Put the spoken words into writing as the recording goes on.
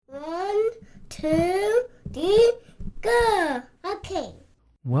2, 3, go. Okay.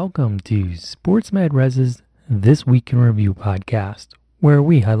 Welcome to SportsMed Res's This Week in Review podcast, where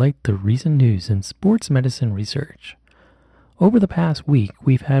we highlight the recent news in sports medicine research. Over the past week,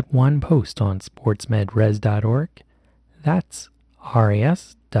 we've had one post on sportsmedres.org. That's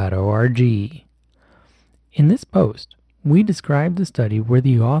ras.org. In this post, we described the study where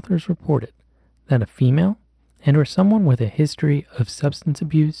the authors reported that a female and or someone with a history of substance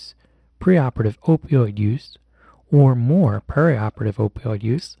abuse, preoperative opioid use, or more perioperative opioid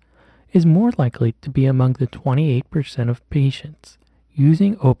use is more likely to be among the 28% of patients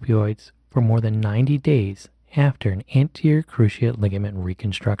using opioids for more than 90 days after an anterior cruciate ligament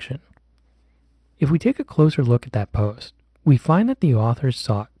reconstruction. If we take a closer look at that post, we find that the authors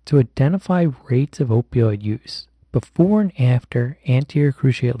sought to identify rates of opioid use before and after anterior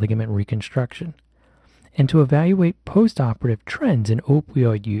cruciate ligament reconstruction, and to evaluate postoperative trends in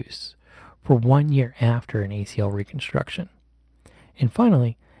opioid use for 1 year after an ACL reconstruction. And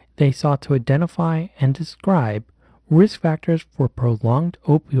finally, they sought to identify and describe risk factors for prolonged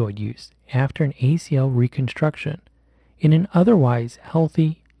opioid use after an ACL reconstruction in an otherwise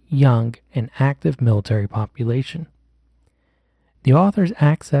healthy, young, and active military population. The authors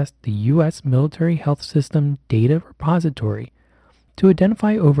accessed the U.S. Military Health System data repository to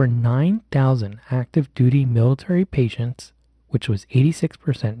identify over 9,000 active duty military patients, which was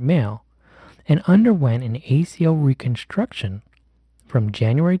 86% male, and underwent an ACL reconstruction from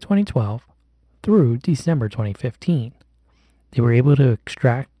January 2012 through December 2015. They were able to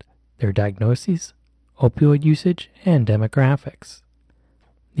extract their diagnoses, opioid usage, and demographics.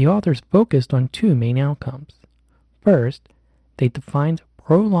 The authors focused on two main outcomes. First, they defined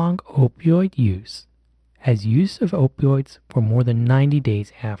prolonged opioid use as use of opioids for more than 90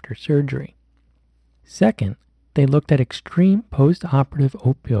 days after surgery. Second, they looked at extreme postoperative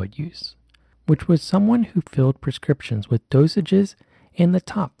opioid use, which was someone who filled prescriptions with dosages in the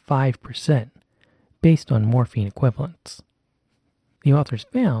top 5% based on morphine equivalents. The authors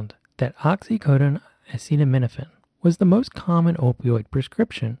found that oxycodone acetaminophen was the most common opioid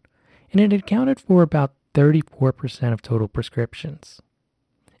prescription, and it accounted for about 34% of total prescriptions.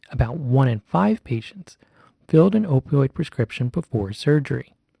 About 1 in 5 patients filled an opioid prescription before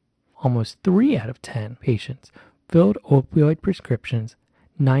surgery. Almost 3 out of 10 patients filled opioid prescriptions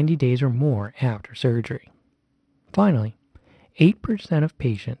 90 days or more after surgery. Finally, 8% of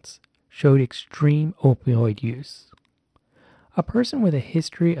patients showed extreme opioid use. A person with a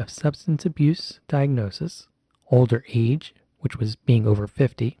history of substance abuse diagnosis, older age, which was being over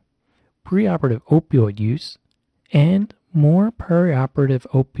 50, preoperative opioid use, and more perioperative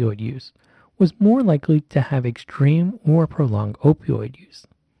opioid use was more likely to have extreme or prolonged opioid use.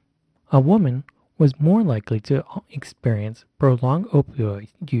 A woman was more likely to experience prolonged opioid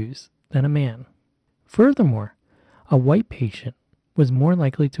use than a man. Furthermore, a white patient was more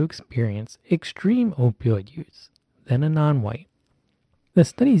likely to experience extreme opioid use than a non-white. The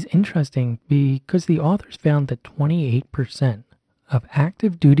study is interesting because the authors found that 28% of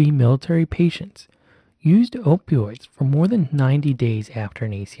active duty military patients used opioids for more than 90 days after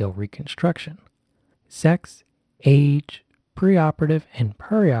an ACL reconstruction. Sex, age, preoperative and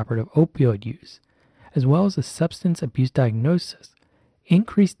perioperative opioid use, as well as a substance abuse diagnosis,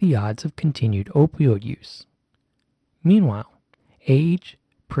 increased the odds of continued opioid use. Meanwhile, age,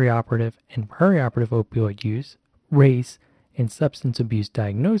 preoperative and perioperative opioid use, race, and substance abuse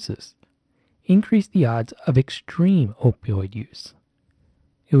diagnosis increased the odds of extreme opioid use.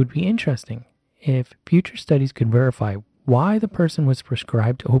 It would be interesting if future studies could verify why the person was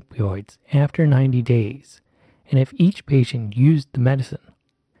prescribed opioids after 90 days, and if each patient used the medicine.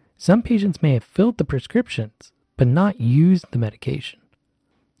 Some patients may have filled the prescriptions, but not used the medication.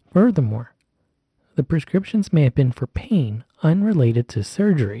 Furthermore, the prescriptions may have been for pain unrelated to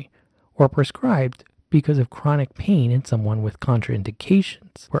surgery, or prescribed because of chronic pain in someone with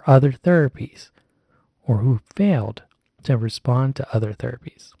contraindications for other therapies, or who failed to respond to other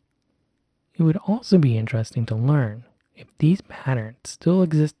therapies. It would also be interesting to learn if these patterns still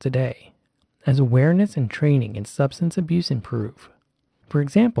exist today as awareness and training in substance abuse improve. For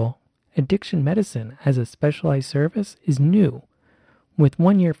example, addiction medicine as a specialized service is new, with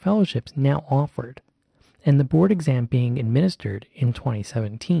 1-year fellowships now offered, and the board exam being administered in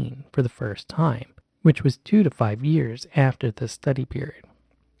 2017 for the first time, which was 2 to 5 years after the study period.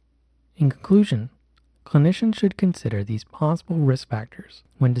 In conclusion, clinicians should consider these possible risk factors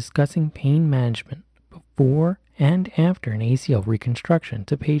when discussing pain management before and after an ACL reconstruction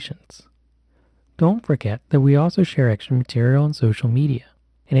to patients. Don't forget that we also share extra material on social media.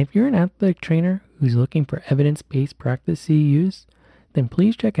 And if you're an athletic trainer who's looking for evidence-based practice CEUs, then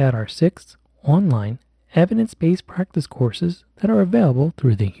please check out our 6th online, evidence-based practice courses that are available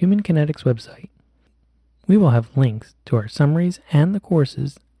through the Human Kinetics website. We will have links to our summaries and the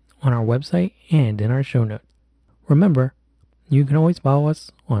courses on our website and in our show notes. Remember, you can always follow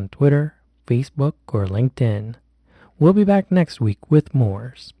us on Twitter, Facebook, or LinkedIn. We'll be back next week with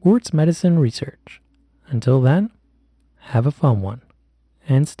more sports medicine research. Until then, have a fun one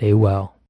and stay well.